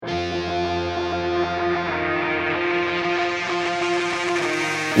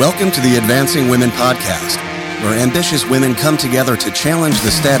Welcome to the Advancing Women Podcast, where ambitious women come together to challenge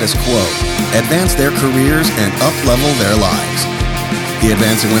the status quo, advance their careers, and up-level their lives. The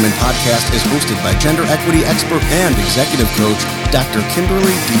Advancing Women Podcast is hosted by gender equity expert and executive coach, Dr.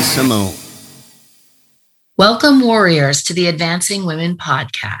 Kimberly D. Simone. Welcome, warriors, to the Advancing Women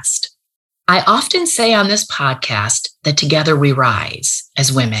Podcast. I often say on this podcast that together we rise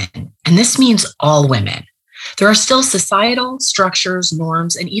as women, and this means all women. There are still societal structures,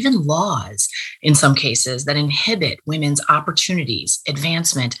 norms, and even laws in some cases that inhibit women's opportunities,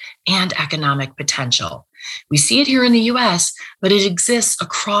 advancement, and economic potential. We see it here in the US, but it exists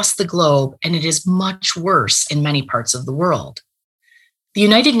across the globe, and it is much worse in many parts of the world. The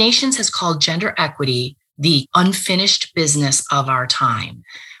United Nations has called gender equity the unfinished business of our time.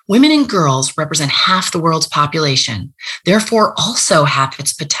 Women and girls represent half the world's population, therefore also half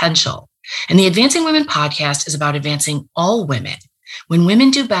its potential. And the Advancing Women Podcast is about advancing all women. When women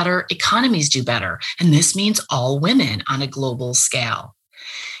do better, economies do better. And this means all women on a global scale.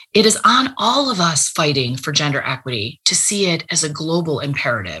 It is on all of us fighting for gender equity to see it as a global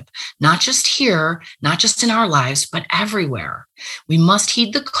imperative, not just here, not just in our lives, but everywhere. We must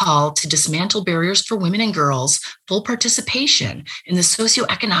heed the call to dismantle barriers for women and girls' full participation in the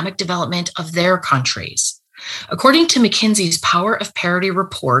socioeconomic development of their countries. According to McKinsey's Power of Parity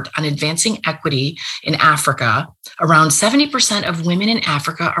report on advancing equity in Africa, around 70% of women in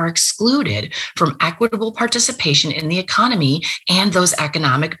Africa are excluded from equitable participation in the economy and those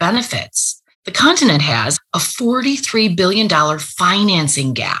economic benefits. The continent has a $43 billion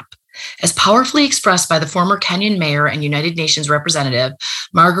financing gap, as powerfully expressed by the former Kenyan mayor and United Nations representative,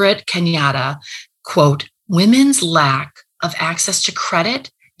 Margaret Kenyatta, quote, "Women's lack of access to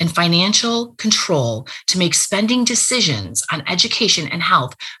credit and financial control to make spending decisions on education and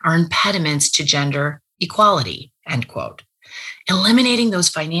health are impediments to gender equality," end quote. Eliminating those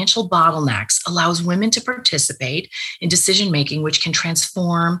financial bottlenecks allows women to participate in decision-making, which can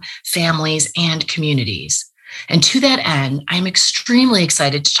transform families and communities. And to that end, I'm extremely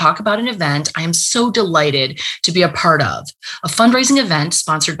excited to talk about an event I am so delighted to be a part of, a fundraising event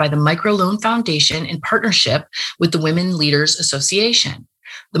sponsored by the Microloan Foundation in partnership with the Women Leaders Association.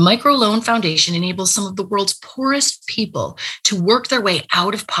 The Microloan Foundation enables some of the world's poorest people to work their way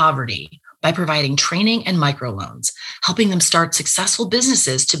out of poverty by providing training and microloans, helping them start successful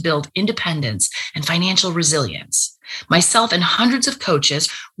businesses to build independence and financial resilience. Myself and hundreds of coaches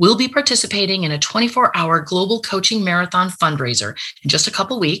will be participating in a 24-hour global coaching marathon fundraiser in just a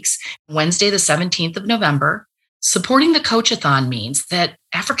couple weeks, Wednesday, the 17th of November. Supporting the Coachathon means that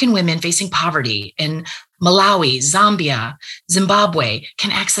African women facing poverty in Malawi, Zambia, Zimbabwe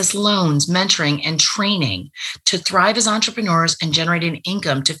can access loans, mentoring, and training to thrive as entrepreneurs and generate an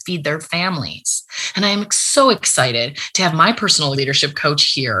income to feed their families. And I am so excited to have my personal leadership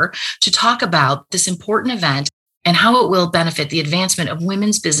coach here to talk about this important event and how it will benefit the advancement of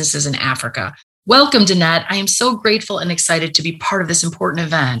women's businesses in Africa. Welcome, Danette. I am so grateful and excited to be part of this important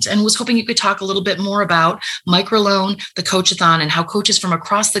event and was hoping you could talk a little bit more about Microloan, the Coachathon, and how coaches from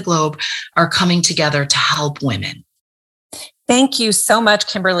across the globe are coming together to help women. Thank you so much,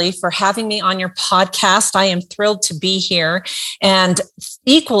 Kimberly, for having me on your podcast. I am thrilled to be here and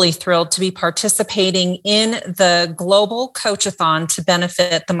equally thrilled to be participating in the Global Coachathon to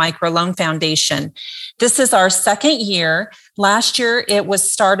benefit the Microloan Foundation. This is our second year. Last year, it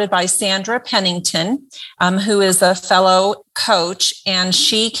was started by Sandra Pennington, who is a fellow coach, and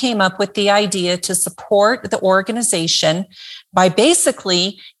she came up with the idea to support the organization by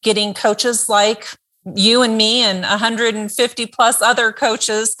basically getting coaches like you and me and 150 plus other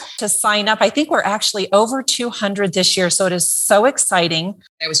coaches to sign up. I think we're actually over 200 this year. So it is so exciting.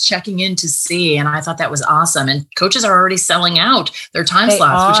 I was checking in to see, and I thought that was awesome. And coaches are already selling out their time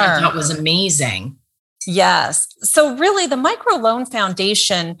slots, which I thought was amazing. Yes. So really the Microloan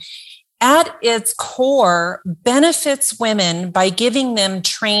Foundation at its core benefits women by giving them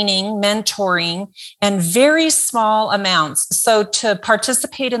training, mentoring, and very small amounts. So to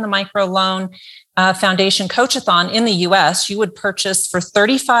participate in the Microloan Foundation Coachathon in the US, you would purchase for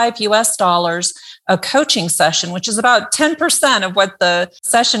 $35 US a coaching session, which is about 10% of what the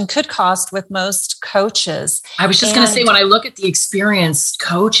session could cost with most coaches. I was just going to say, when I look at the experienced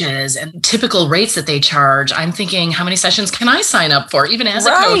coaches and typical rates that they charge, I'm thinking, how many sessions can I sign up for? Even as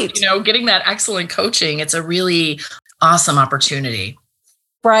a coach, getting that excellent coaching, it's a really awesome opportunity.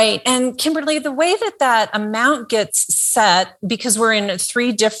 Right. And Kimberly, the way that amount gets set, because we're in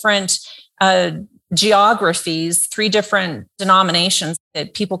three different geographies, three different denominations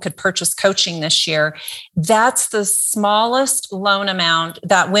that people could purchase coaching this year, that's the smallest loan amount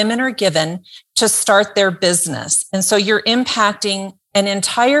that women are given to start their business. And so you're impacting an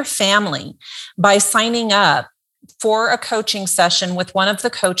entire family by signing up for a coaching session with one of the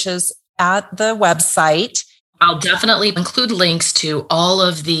coaches at the website. I'll definitely include links to all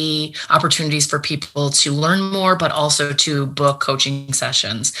of the opportunities for people to learn more, but also to book coaching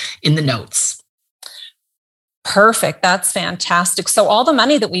sessions in the notes. Perfect. That's fantastic. So all the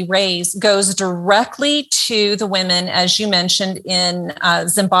money that we raise goes directly to the women, as you mentioned, in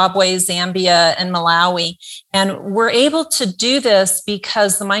Zimbabwe, Zambia, and Malawi. And we're able to do this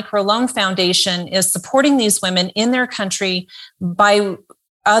because the Microloan Foundation is supporting these women in their country by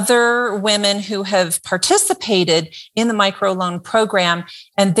other women who have participated in the microloan program,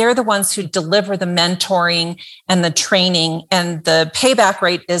 and they're the ones who deliver the mentoring and the training, and the payback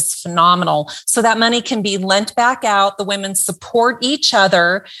rate is phenomenal. So that money can be lent back out. The women support each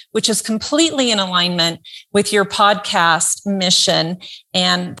other, which is completely in alignment with your podcast mission.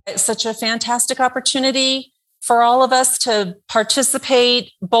 And it's such a fantastic opportunity for all of us to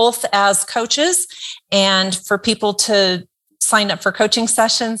participate, both as coaches and for people to sign up for coaching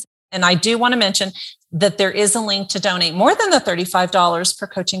sessions. And I do want to mention that there is a link to donate more than the $35 per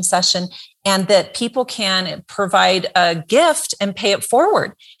coaching session, and that people can provide a gift and pay it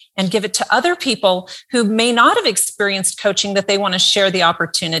forward and give it to other people who may not have experienced coaching that they want to share the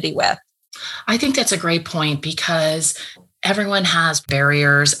opportunity with. I think that's a great point, because everyone has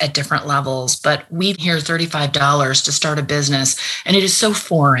barriers at different levels, but we hear $35 to start a business, and it is so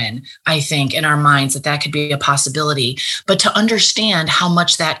foreign, I think, in our minds that could be a possibility. But to understand how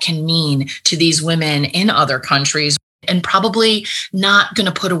much that can mean to these women in other countries, and probably not going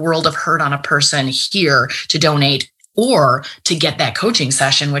to put a world of hurt on a person here to donate or to get that coaching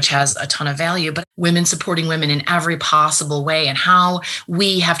session, which has a ton of value, but women supporting women in every possible way, and how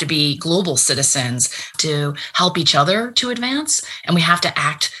we have to be global citizens to help each other to advance. And we have to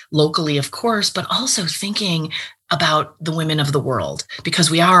act locally, of course, but also thinking about the women of the world,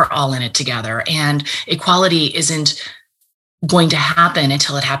 because we are all in it together, and equality isn't going to happen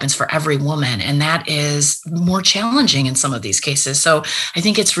until it happens for every woman. And that is more challenging in some of these cases. So I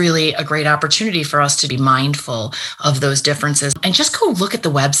think it's really a great opportunity for us to be mindful of those differences, and just go look at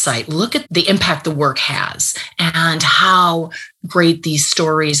the website, look at the impact the work has and how great these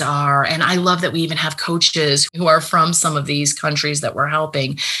stories are. And I love that we even have coaches who are from some of these countries that we're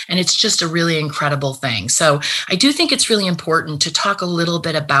helping. And it's just a really incredible thing. So I do think it's really important to talk a little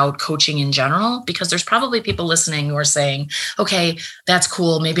bit about coaching in general, because there's probably people listening who are saying, okay, that's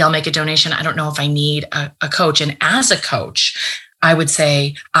cool. Maybe I'll make a donation. I don't know if I need a coach. And as a coach, I would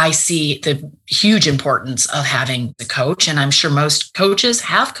say I see the huge importance of having the coach. And I'm sure most coaches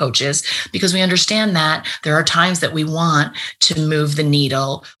have coaches, because we understand that there are times that we want to move the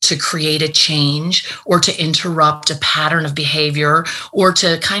needle, to create a change, or to interrupt a pattern of behavior, or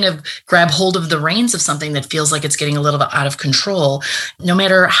to kind of grab hold of the reins of something that feels like it's getting a little bit out of control. No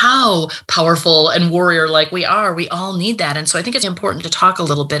matter how powerful and warrior-like we are, we all need that. And so I think it's important to talk a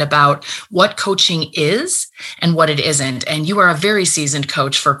little bit about what coaching is and what it isn't. And you are a very seasoned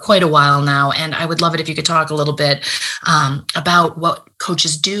coach for quite a while now. And I would love it if you could talk a little bit about what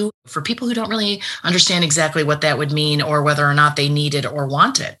coaches do for people who don't really understand exactly what that would mean, or whether or not they need it or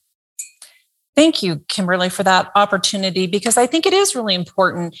want it. Thank you, Kimberly, for that opportunity, because I think it is really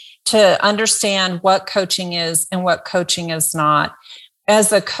important to understand what coaching is and what coaching is not.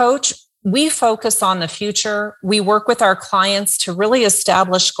 As a coach, we focus on the future. We work with our clients to really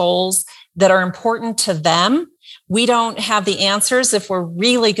establish goals that are important to them. We don't have the answers. If we're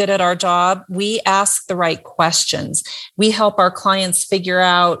really good at our job, we ask the right questions. We help our clients figure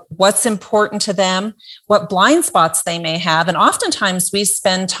out what's important to them, what blind spots they may have. And oftentimes we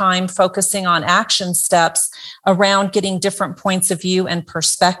spend time focusing on action steps around getting different points of view and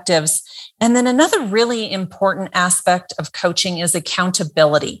perspectives. And then another really important aspect of coaching is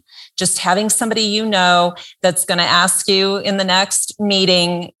accountability. Just having somebody you know that's going to ask you in the next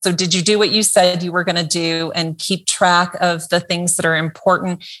meeting, so did you do what you said you were going to do, and keep track of the things that are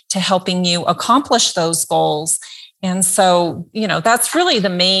important to helping you accomplish those goals. And so, that's really the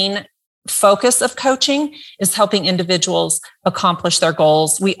main focus of coaching, is helping individuals accomplish their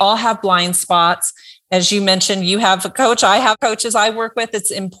goals. We all have blind spots. As you mentioned, you have a coach, I have coaches I work with.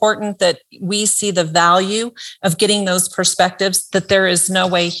 It's important that we see the value of getting those perspectives, that there is no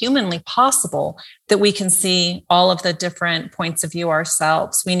way humanly possible that we can see all of the different points of view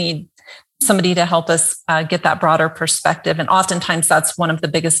ourselves. We need somebody to help us get that broader perspective. And oftentimes that's one of the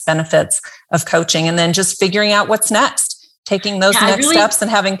biggest benefits of coaching. And then just figuring out what's next, taking those next steps and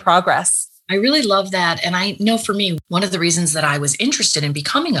having progress. I really love that. And I know for me, one of the reasons that I was interested in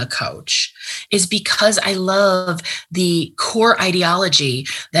becoming a coach is because I love the core ideology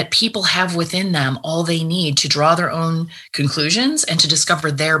that people have within them all they need to draw their own conclusions and to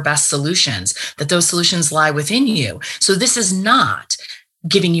discover their best solutions, that those solutions lie within you. So this is not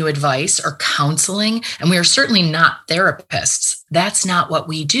giving you advice or counseling, and we are certainly not therapists. That's not what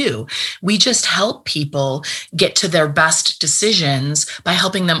we do. We just help people get to their best decisions by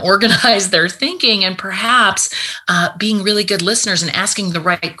helping them organize their thinking and perhaps being really good listeners and asking the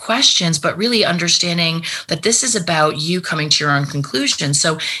right questions, but really understanding that this is about you coming to your own conclusions.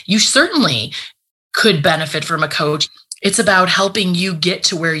 So you certainly could benefit from a coach. It's about helping you get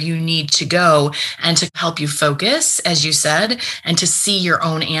to where you need to go and to help you focus, as you said, and to see your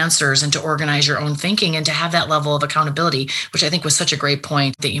own answers and to organize your own thinking and to have that level of accountability, which I think was such a great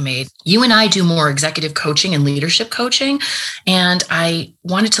point that you made. You and I do more executive coaching and leadership coaching, and I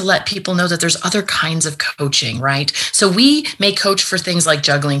wanted to let people know that there's other kinds of coaching, right? So we may coach for things like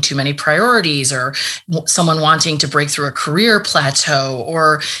juggling too many priorities or someone wanting to break through a career plateau,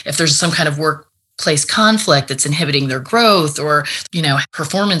 or if there's some kind of workplace conflict that's inhibiting their growth, or,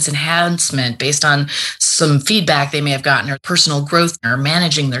 performance enhancement based on some feedback they may have gotten, or personal growth, or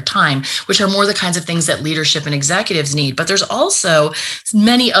managing their time, which are more the kinds of things that leadership and executives need. But there's also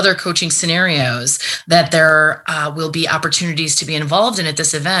many other coaching scenarios that there will be opportunities to be involved in at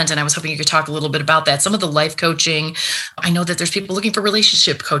this event. And I was hoping you could talk a little bit about that. Some of the life coaching, I know that there's people looking for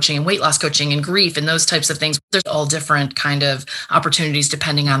relationship coaching and weight loss coaching and grief and those types of things. There's all different kind of opportunities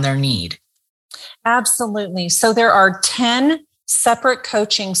depending on their need. Absolutely. So there are 10 separate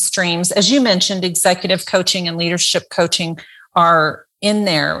coaching streams. As you mentioned, executive coaching and leadership coaching are in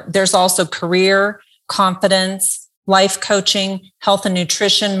there. There's also career, confidence, life coaching, health and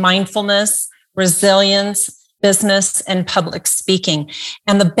nutrition, mindfulness, resilience, business, and public speaking.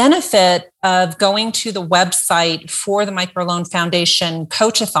 And the benefit of going to the website for the Microloan Foundation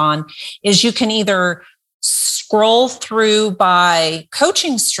Coach-a-thon is you can either scroll through by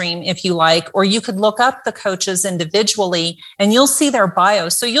coaching stream if you like, or you could look up the coaches individually and you'll see their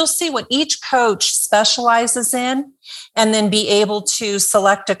bios. So you'll see what each coach specializes in and then be able to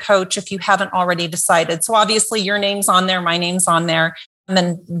select a coach if you haven't already decided. So obviously your name's on there, my name's on there, and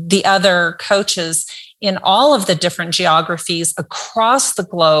then the other coaches in all of the different geographies across the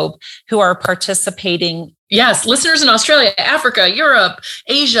globe who are participating. Yes, listeners in Australia, Africa, Europe,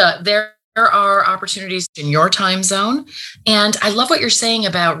 Asia, there are opportunities in your time zone. And I love what you're saying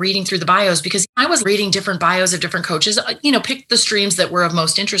about reading through the bios, because I was reading different bios of different coaches, picked the streams that were of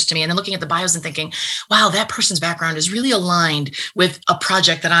most interest to me, and then looking at the bios and thinking, wow, that person's background is really aligned with a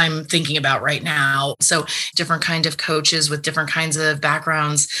project that I'm thinking about right now. So different kind of coaches with different kinds of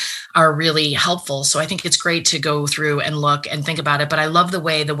backgrounds are really helpful. So I think it's great to go through and look and think about it. But I love the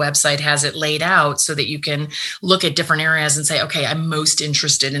way the website has it laid out so that you can look at different areas and say, okay, I'm most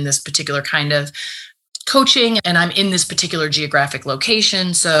interested in this particular kind of coaching, and I'm in this particular geographic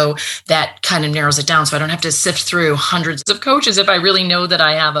location. So that kind of narrows it down. So I don't have to sift through hundreds of coaches. If I really know that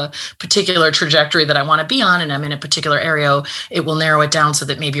I have a particular trajectory that I want to be on and I'm in a particular area, it will narrow it down so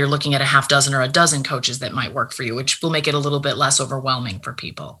that maybe you're looking at a half dozen or a dozen coaches that might work for you, which will make it a little bit less overwhelming for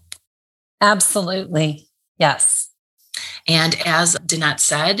people. Absolutely. Yes. And as Danette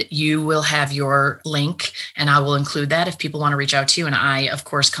said, you will have your link, and I will include that if people want to reach out to you. And I, of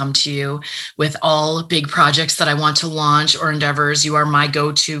course, come to you with all big projects that I want to launch or endeavors. You are my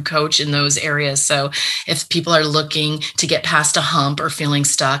go-to coach in those areas. So if people are looking to get past a hump or feeling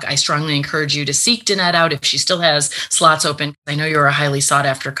stuck, I strongly encourage you to seek Danette out if she still has slots open. I know you're a highly sought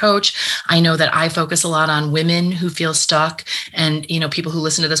after coach. I know that I focus a lot on women who feel stuck, and people who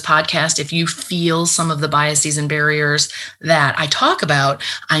listen to this podcast. If you feel some of the biases and barriers that I talk about,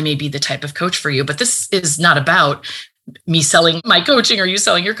 I may be the type of coach for you. But this is not about me selling my coaching or you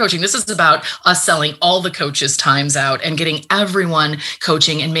selling your coaching. This is about us selling all the coaches' times out and getting everyone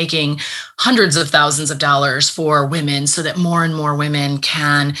coaching and making hundreds of thousands of dollars for women so that more and more women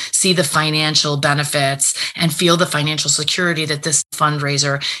can see the financial benefits and feel the financial security that this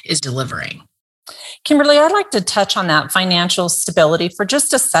fundraiser is delivering. Kimberly, I'd like to touch on that financial stability for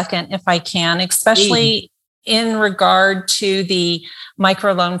just a second, if I can, especially in regard to the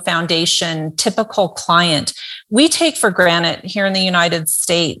Microloan Foundation typical client. We take for granted here in the United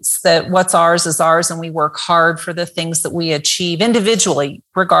States that what's ours is ours, and we work hard for the things that we achieve individually,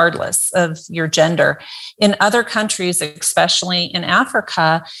 regardless of your gender. In other countries, especially in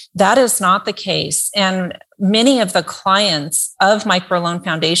Africa, that is not the case. And many of the clients of Microloan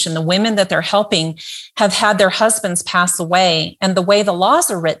Foundation, the women that they're helping, have had their husbands pass away. And the way the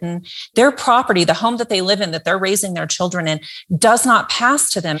laws are written, their property, the home that they live in, that they're raising their children in, does not pass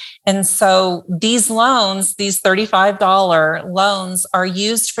to them. And so these loans, these $35 loans, are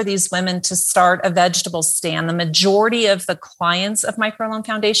used for these women to start a vegetable stand. The majority of the clients of Microloan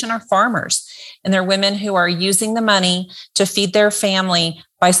Foundation are farmers, and they're women who are using the money to feed their family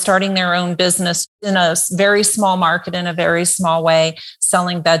by starting their own business in a very small market, in a very small way,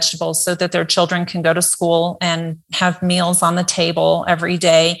 selling vegetables so that their children can go to school and have meals on the table every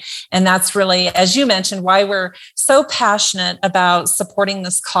day. And that's really, as you mentioned, why we're so passionate about supporting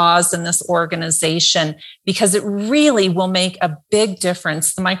this cause and this organization, because it really will make a big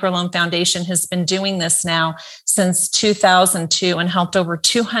difference. The Microloan Foundation has been doing this now since 2002 and helped over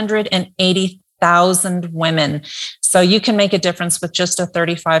 280,000 women. So you can make a difference with just a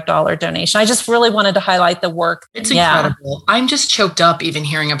 $35 donation. I just really wanted to highlight the work. It's incredible. I'm just choked up even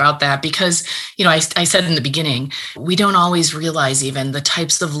hearing about that because, I said in the beginning, we don't always realize even the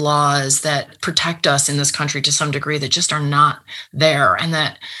types of laws that protect us in this country to some degree that just are not there. And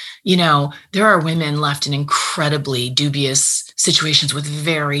that, there are women left in incredibly dubious situations with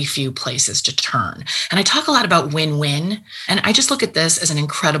very few places to turn. And I talk a lot about win-win. And I just look at this as an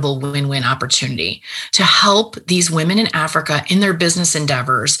incredible win-win opportunity to help these women in Africa in their business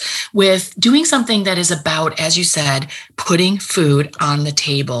endeavors with doing something that is about, as you said, putting food on the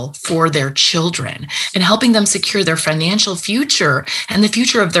table for their children and helping them secure their financial future and the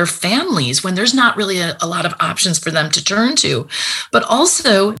future of their families when there's not really a lot of options for them to turn to. But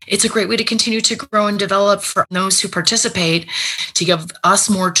also, it's a great way to continue to grow and develop for those who participate, to give us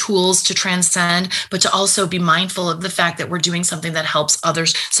more tools to transcend, but to also be mindful of the fact that we're doing something that helps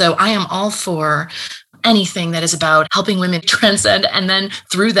others. So I am all for anything that is about helping women transcend, and then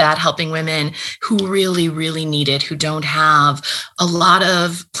through that, helping women who really, really need it, who don't have a lot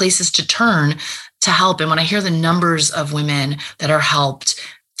of places to turn to help. And when I hear the numbers of women that are helped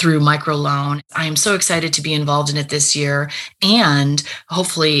through Microloan, I am so excited to be involved in it this year and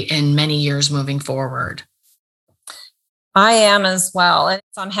hopefully in many years moving forward. I am as well. And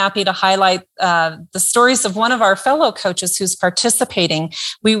so I'm happy to highlight the stories of one of our fellow coaches who's participating.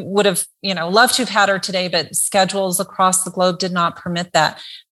 We would have, loved to have had her today, but schedules across the globe did not permit that.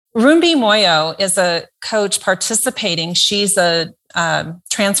 Rumbi Moyo is a coach participating. She's a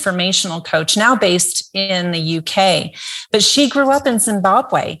transformational coach now based in the UK, but she grew up in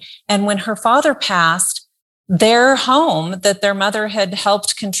Zimbabwe. And when her father passed, their home that their mother had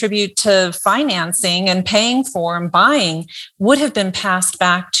helped contribute to financing and paying for and buying would have been passed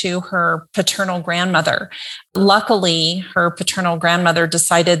back to her paternal grandmother. Luckily, her paternal grandmother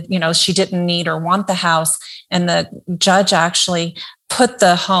decided, she didn't need or want the house. And the judge actually put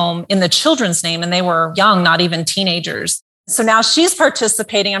the home in the children's name, and they were young, not even teenagers. So now she's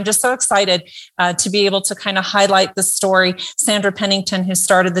participating. I'm just so excited to be able to kind of highlight the story. Sandra Pennington, who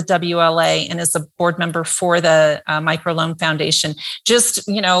started the WLA and is a board member for the Microloan Foundation, just,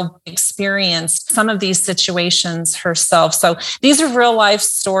 experienced some of these situations herself. So these are real life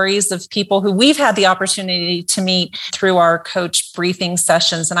stories of people who we've had the opportunity to meet through our coach briefing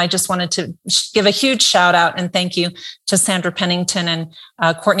sessions. And I just wanted to give a huge shout out and thank you to Sandra Pennington and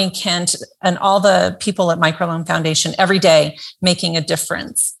Courtney Kent and all the people at Microloan Foundation every day making a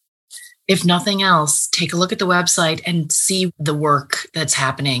difference. If nothing else, take a look at the website and see the work that's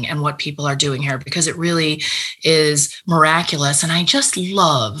happening and what people are doing here, because it really is miraculous. And I just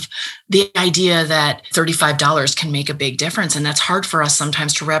love the idea that $35 can make a big difference. And that's hard for us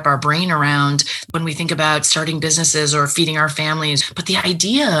sometimes to wrap our brain around when we think about starting businesses or feeding our families. But the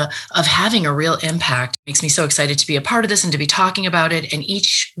idea of having a real impact makes me so excited to be a part of this and to be talking about it. And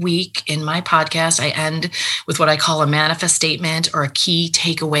each week in my podcast, I end with what I call a manifest statement or a key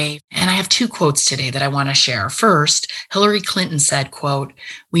takeaway. And I have two quotes today that I want to share. First, Hillary Clinton said, quote,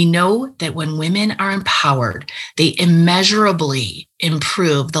 "We know that when women are empowered, they immeasurably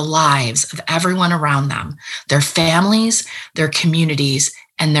improve the lives of everyone around them, their families, their communities,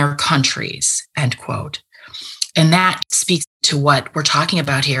 and their countries," end quote. And that speaks to what we're talking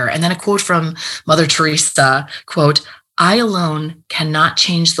about here. And then a quote from Mother Teresa, quote, "I alone cannot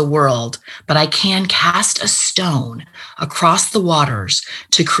change the world, but I can cast a stone across the waters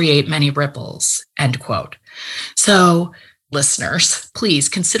to create many ripples," end quote. So listeners, please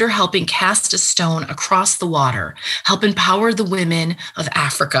consider helping cast a stone across the water, help empower the women of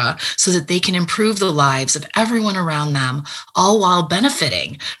Africa so that they can improve the lives of everyone around them, all while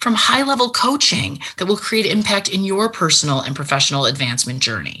benefiting from high-level coaching that will create impact in your personal and professional advancement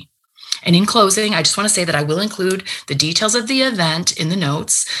journey. And in closing, I just want to say that I will include the details of the event in the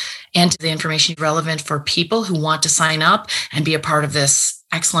notes and the information relevant for people who want to sign up and be a part of this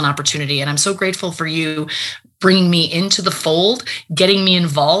excellent opportunity. And I'm so grateful for you bringing me into the fold, getting me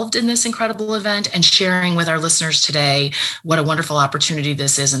involved in this incredible event, and sharing with our listeners today what a wonderful opportunity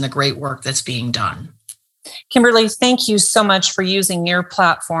this is and the great work that's being done. Kimberly, thank you so much for using your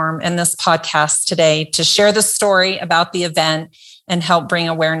platform and this podcast today to share the story about the event and help bring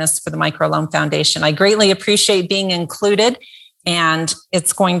awareness for the Microloan Foundation. I greatly appreciate being included, and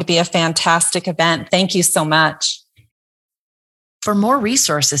it's going to be a fantastic event. Thank you so much. For more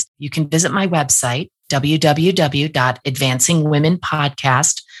resources, you can visit my website,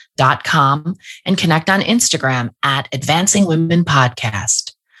 www.advancingwomenpodcast.com, and connect on Instagram at Advancing Women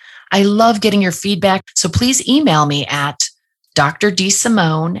Podcast. I love getting your feedback, so please email me at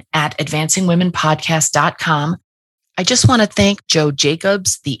drdsimone@advancingwomenpodcast.com. I just want to thank Joe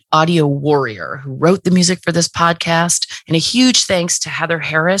Jacobs, the audio warrior who wrote the music for this podcast, and a huge thanks to Heather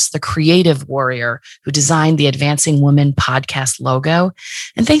Harris, the creative warrior who designed the Advancing Women Podcast logo.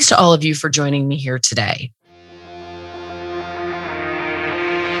 And thanks to all of you for joining me here today.